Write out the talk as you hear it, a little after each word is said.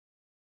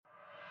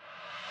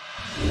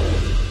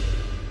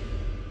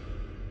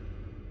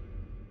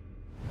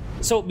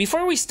So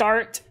before we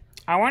start,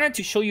 I wanted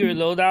to show you your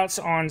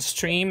loadouts on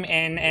stream,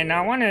 and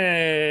I want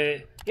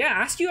to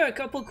ask you a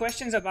couple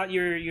questions about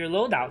your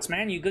loadouts,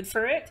 man. You good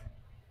for it?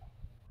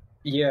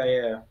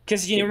 Yeah.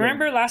 Because you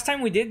remember last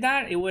time we did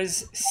that, it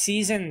was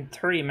season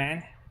 3,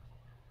 man.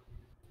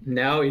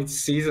 Now it's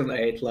season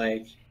 8,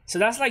 like. So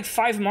that's like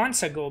 5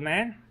 months ago,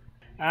 man.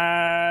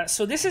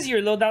 So this is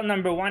your loadout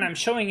number 1. I'm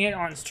showing it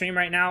on stream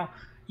right now.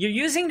 You're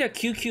using the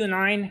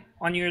QQ9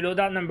 on your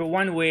loadout number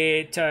 1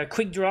 with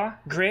quick draw,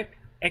 grip,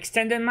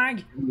 extended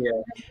mag.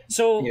 Yeah.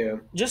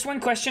 So just one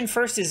question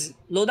first is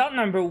loadout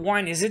number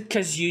 1. Is it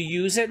because you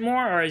use it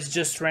more, or is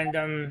just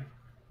random?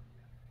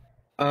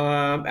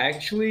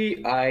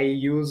 Actually, I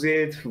use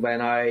it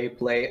when I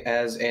play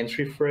as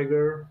entry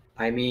fragger.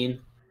 I mean,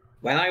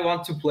 when I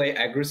want to play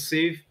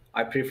aggressive,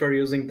 I prefer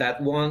using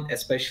that one,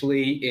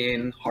 especially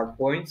in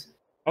hardpoint.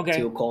 Okay.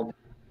 To comp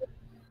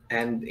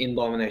and in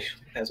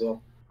domination as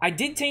well. I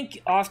did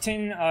think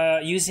often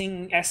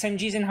using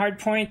SMGs in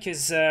hardpoint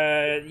because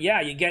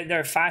you get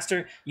there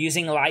faster.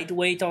 Using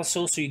lightweight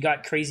also, so you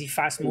got crazy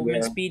fast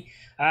movement speed.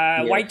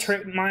 White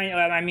trip mine,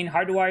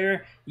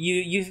 hardwire.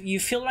 You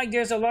feel like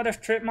there's a lot of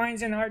trip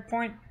mines in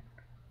hardpoint?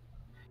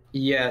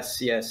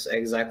 Yes,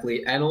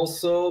 exactly. And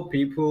also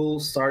people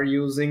start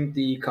using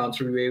the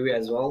counter UAV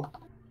as well.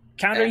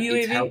 Counter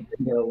UAV?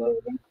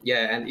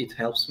 Yeah, and it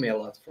helps me a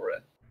lot for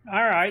it.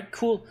 All right,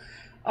 cool.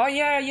 Oh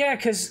yeah,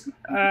 because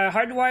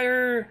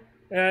hardwire,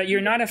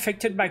 you're not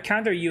affected by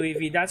counter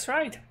UAV. That's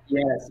right.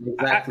 Yes,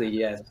 exactly.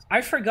 Yes.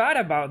 I forgot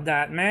about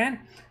that, man.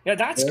 Yeah,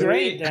 that's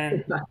great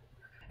then.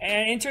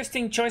 An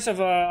interesting choice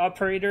of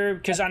operator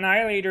because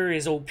Annihilator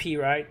is OP,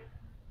 right?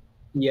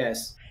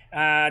 Yes.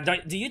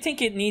 Do you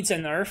think it needs a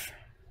nerf?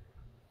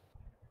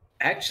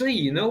 Actually,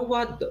 you know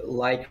what?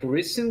 Like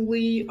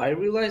recently, I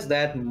realized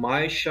that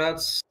my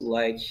shots,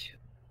 like,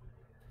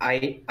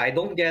 I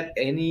don't get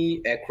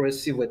any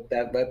accuracy with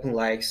that weapon.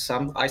 Like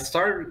I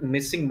start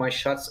missing my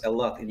shots a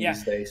lot in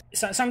these days.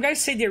 So, some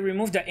guys say they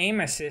remove the aim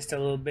assist a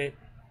little bit.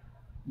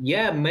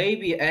 Yeah,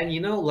 maybe. And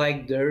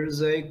like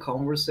there's a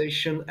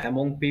conversation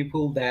among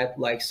people that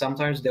like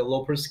sometimes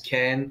developers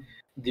can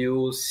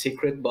do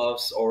secret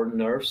buffs or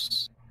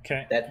nerfs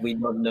that we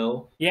don't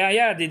know.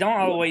 Yeah, they don't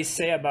always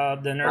say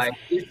about the nerf. Like,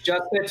 it's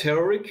just a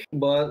theory,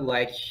 but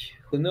like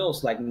who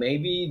knows? Like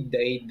maybe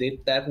they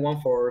did that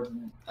one for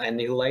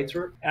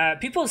Annihilator.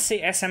 People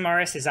say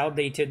SMRS is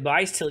outdated, but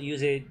I still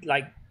use it.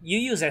 Like you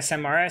use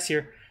SMRS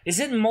here. Is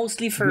it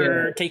mostly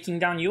for taking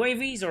down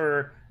UAVs,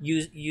 or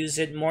use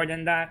it more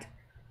than that?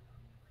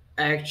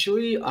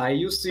 Actually, I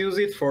used to use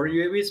it for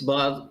UAVs,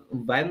 but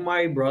when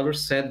my brother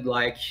said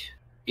like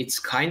it's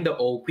kind of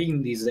OP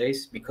in these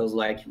days, because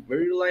like we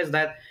realized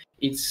that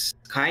it's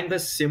kind of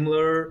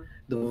similar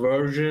the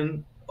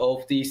version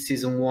of the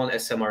season 1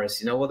 SMRS.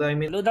 You know what I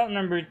mean? Loadout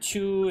number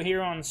 2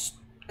 here on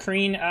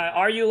screen.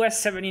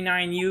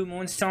 RUS-79U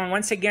Moonstone.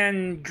 Once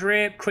again,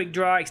 grip, quick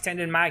draw,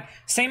 extended mag,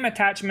 same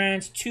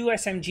attachments, 2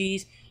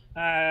 SMGs,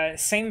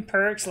 same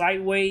perks,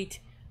 lightweight,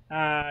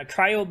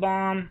 cryo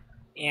bomb,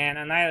 and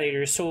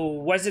Annihilator. So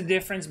what's the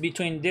difference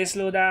between this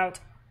loadout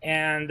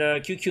and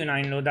the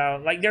QQ9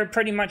 loadout? Like they're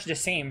pretty much the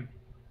same.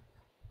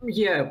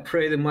 Yeah,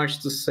 pretty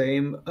much the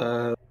same.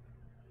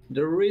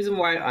 The reason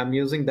why I'm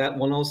using that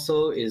one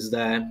also is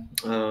that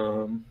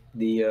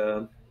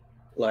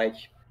like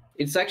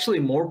it's actually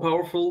more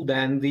powerful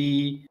than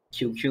the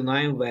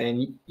QQ9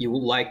 when you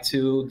would like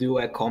to do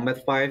a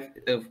combat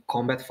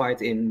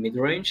fight in mid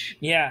range.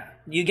 Yeah,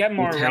 you get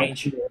more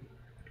range.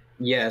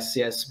 Yes.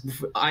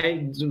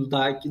 I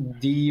like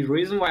the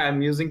reason why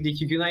I'm using the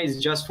QQ9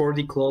 is just for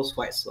the close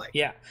fights. Like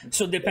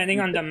so depending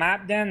on the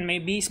map, then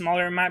maybe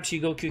smaller maps you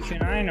go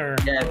QQ9 or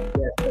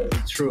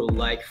that's true.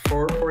 Like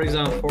for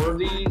example, for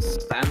the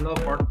standoff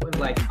hardpoint,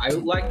 like I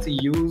would like to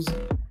use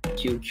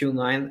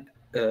QQ9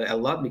 a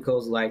lot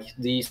because like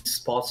these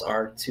spots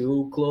are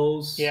too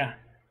close.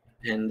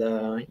 And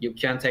you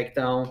can take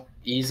down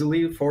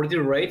easily. For the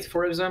raid,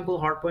 for example,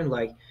 hardpoint,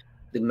 like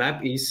the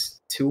map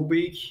is too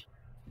big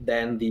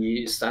than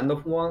the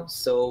standoff one,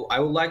 so I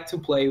would like to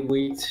play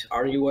with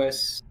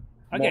RUS.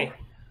 Okay.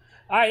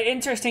 All right,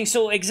 interesting.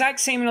 So exact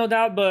same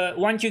loadout, but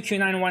one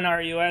QQ9, one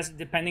RUS,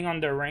 depending on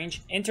the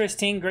range.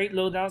 Interesting, great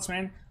loadouts,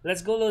 man.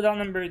 Let's go loadout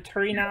number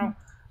 3 now.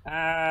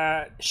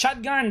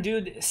 Shotgun,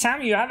 dude.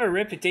 Sam, you have a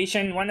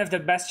reputation, one of the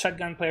best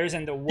shotgun players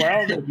in the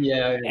world.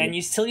 And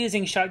you're still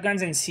using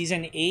shotguns in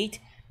season 8.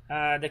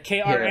 The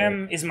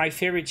KRM is my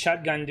favorite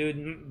shotgun,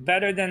 dude.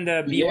 Better than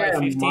the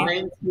BY-15. Yeah,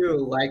 mine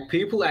too. Like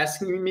people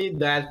asking me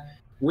that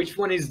which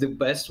one is the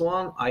best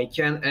one, I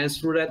can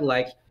answer that.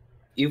 Like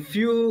if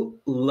you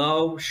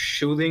love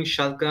shooting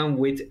shotgun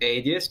with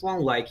ADS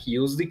one, like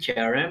use the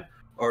KRM.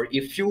 Or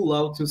if you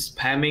love to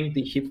spamming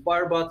the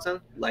hipfire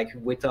button, like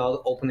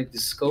without opening the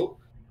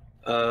scope,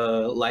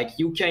 like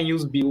you can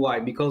use BY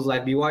because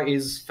like BY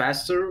is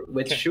faster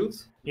with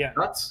shots.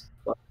 But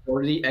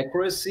for the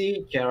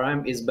accuracy,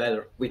 KRM is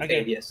better with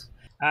ADS.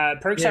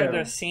 Perks are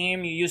the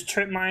same. You use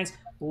trip mines.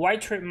 Why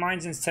trip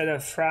mines instead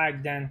of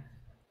frag then?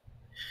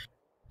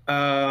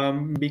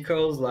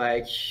 Because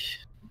like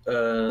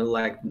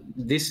like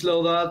this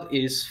loadout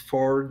is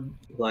for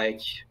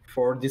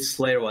the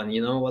Slayer one.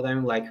 You know what I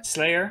mean? Like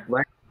Slayer.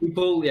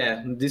 people,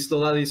 yeah. This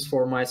loadout is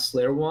for my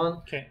Slayer one,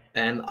 Okay.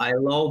 and I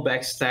love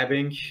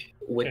backstabbing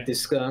with Okay.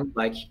 this gun.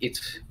 Like it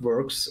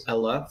works a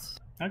lot.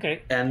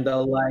 Okay. And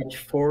like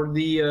for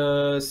the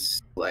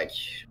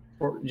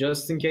for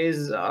just in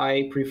case,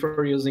 I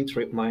prefer using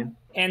trip mine.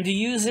 And do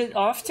you use it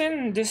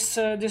often? This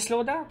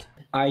loadout?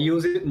 I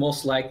use it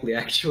most likely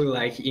actually,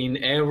 like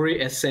in every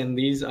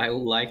SNDs I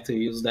would like to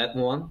use that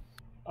one.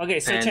 Okay,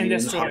 search and in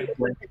destroy.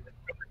 Hardpoint.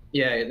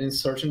 Yeah, in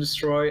search and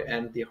destroy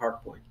and the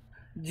hardpoint.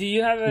 Do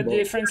you have a Both.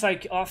 difference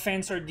like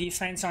offense or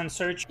defense on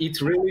search?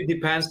 It really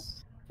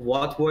depends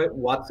what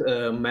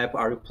map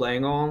are you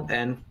playing on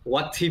and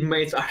what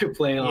teammates are you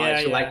playing on. Yeah,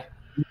 Actually, yeah.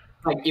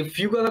 like if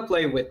you're gonna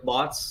play with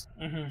bots,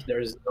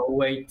 there's no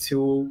way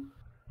to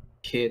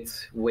hit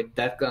with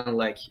that gun.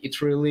 Like it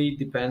really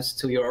depends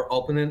to your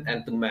opponent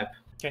and the map.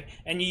 Okay,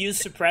 and you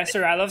use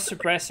suppressor. I love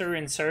suppressor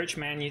in search,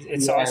 man.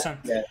 It's Yeah, awesome.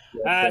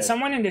 yeah.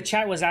 Someone in the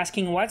chat was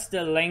asking, what's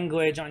the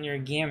language on your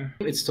game?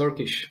 It's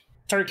Turkish.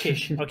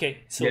 Turkish.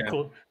 Okay, so Yeah.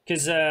 cool.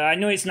 Because I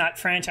know it's not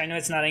French, I know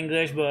it's not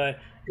English, but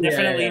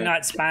definitely Yeah.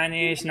 not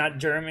Spanish, not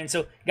German.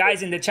 So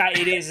guys in the chat,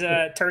 it is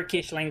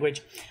Turkish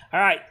language. All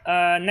right,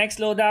 next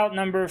loadout,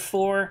 number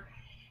 4,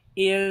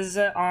 is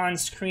on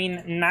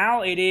screen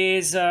now. It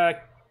is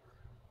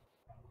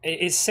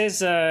it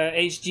says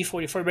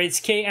HG44, but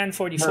it's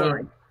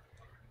KN44.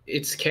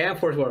 It's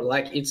KN44.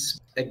 Like it's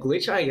a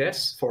glitch, I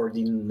guess, for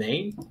the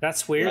name.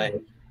 That's weird.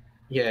 Like,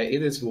 yeah,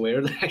 it is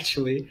weird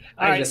actually.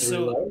 Alright,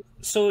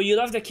 so you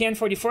love the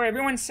KN44.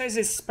 Everyone says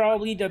it's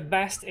probably the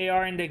best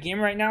AR in the game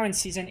right now in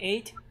Season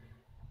 8.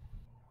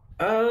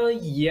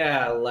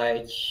 Yeah,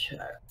 like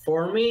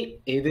for me,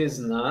 it is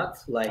not.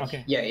 Like,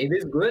 Okay. yeah, it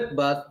is good,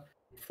 but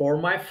for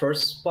my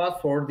first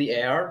spot for the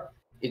AR,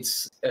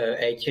 it's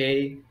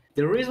AK.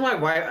 The reason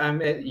why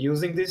I'm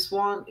using this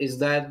one is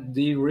that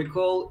the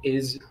recoil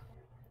is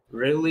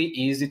really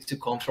easy to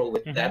control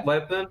with that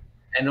weapon,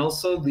 and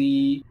also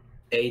the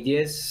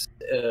ADS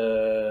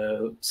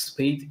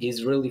speed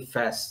is really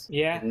fast.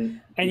 Yeah,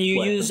 and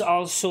you use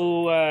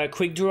also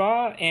quick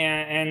draw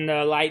and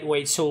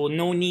lightweight, so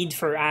no need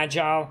for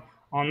agile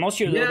on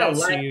most of your loadouts.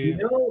 Like, you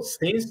know,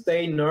 since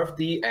they nerfed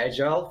the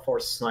agile for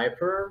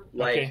sniper,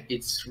 like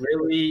it's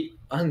really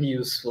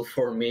unuseful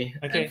for me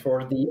and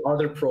for the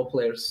other pro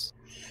players.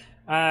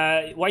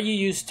 Why you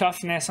use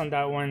toughness on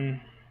that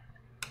one?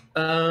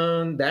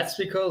 That's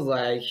because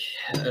like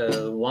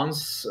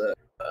once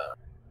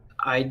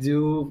I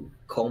do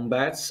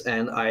combats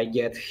and I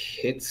get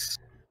hits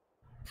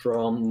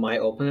from my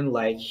opponent,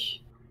 like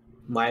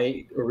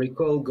my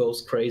recoil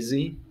goes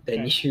crazy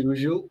than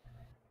usual,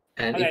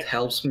 and it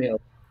helps me.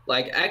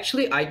 Like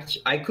actually,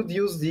 I could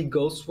use the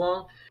ghost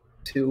one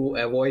to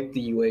avoid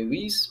the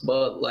UAVs,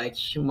 but like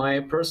my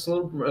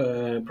personal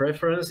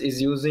preference is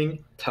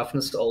using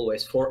toughness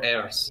always for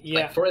airs.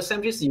 Yeah. Like for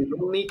SMGs, you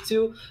don't need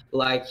to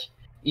like.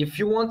 If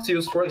you want to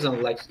use, for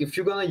example, like if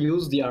you're gonna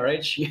use the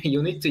RH,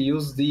 you need to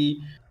use the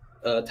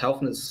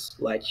toughness.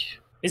 Like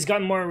it's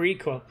got more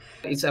recoil.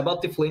 It's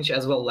about the flinch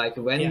as well. Like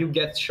when you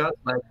get shot,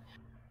 like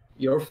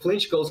your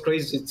flinch goes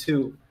crazy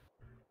too.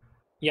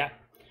 Yeah.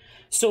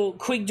 So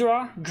quick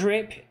draw,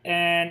 grip,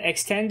 and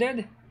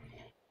extended.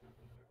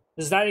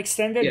 Is that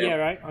extended? Yeah,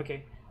 right.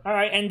 Okay. All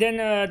right, and then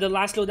the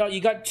last loadout,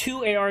 you got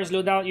 2 ARs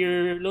loadout.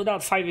 Your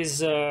loadout 5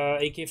 is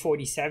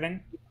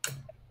AK-47.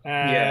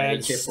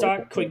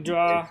 Stock, quick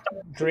draw,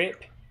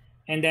 grip,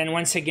 and then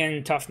once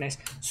again toughness.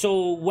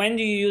 So when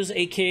do you use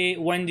AK?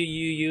 When do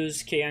you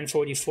use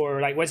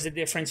KN44? Like, what's the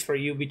difference for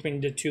you between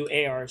the 2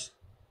 ARs?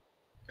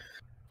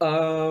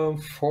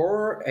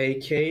 For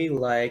AK,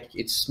 like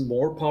it's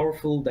more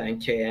powerful than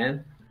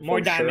KN. More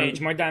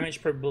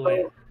damage per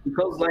bullet.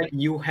 Because like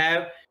you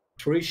have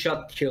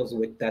 3-shot kills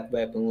with that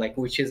weapon, like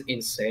which is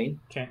insane.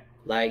 Okay.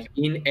 Like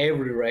in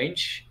every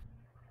range.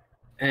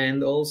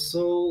 And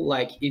also,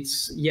 like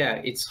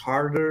it's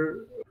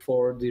harder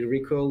for the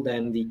recoil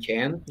than the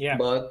KN. Yeah.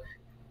 But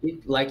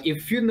like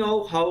if you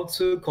know how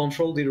to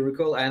control the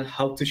recoil and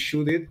how to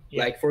shoot it,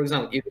 like for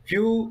example, if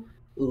you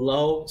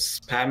love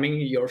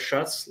spamming your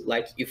shots,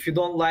 like if you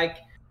don't like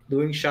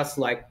doing shots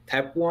like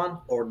tap one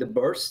or the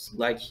burst,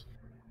 like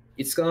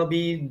it's gonna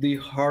be the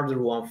harder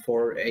one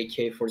for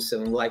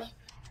AK-47.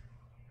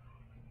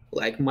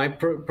 Like my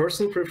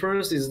personal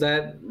preference is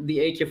that the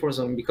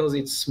AK-47 because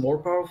it's more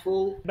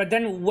powerful. But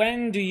then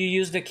when do you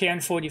use the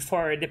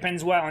KN-44? It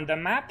depends what, on the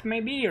map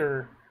maybe,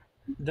 or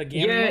the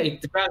game? Yeah, it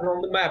depends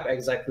on the map,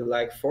 exactly.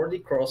 Like for the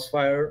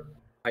crossfire,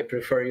 I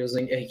prefer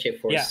using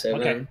AK-47. Yeah,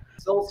 okay.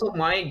 It's also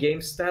my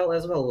game style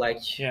as well. Like,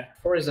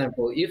 for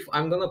example, if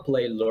I'm gonna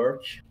play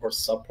lurk or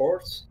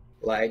support,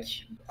 like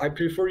I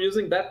prefer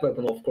using that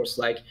weapon, of course.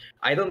 Like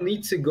I don't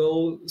need to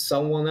go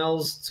someone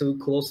else too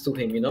close to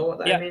him, you know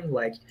what I mean?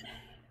 Like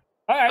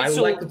all right, I would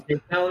like to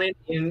take down it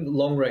in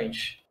long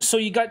range. So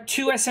you got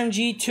 2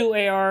 SMG, 2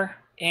 AR,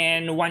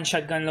 and 1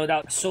 shotgun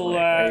loadout.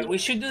 So we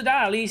should do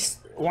that at least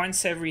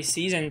once every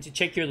season to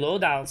check your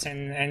loadouts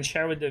and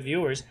share with the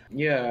viewers.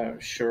 Yeah,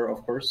 sure,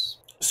 of course.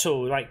 So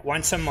like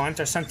once a month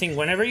or something.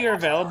 Whenever you're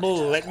available,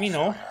 let me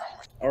know.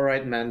 All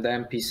right, man.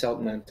 Then peace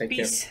out, man. Take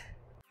care. Peace.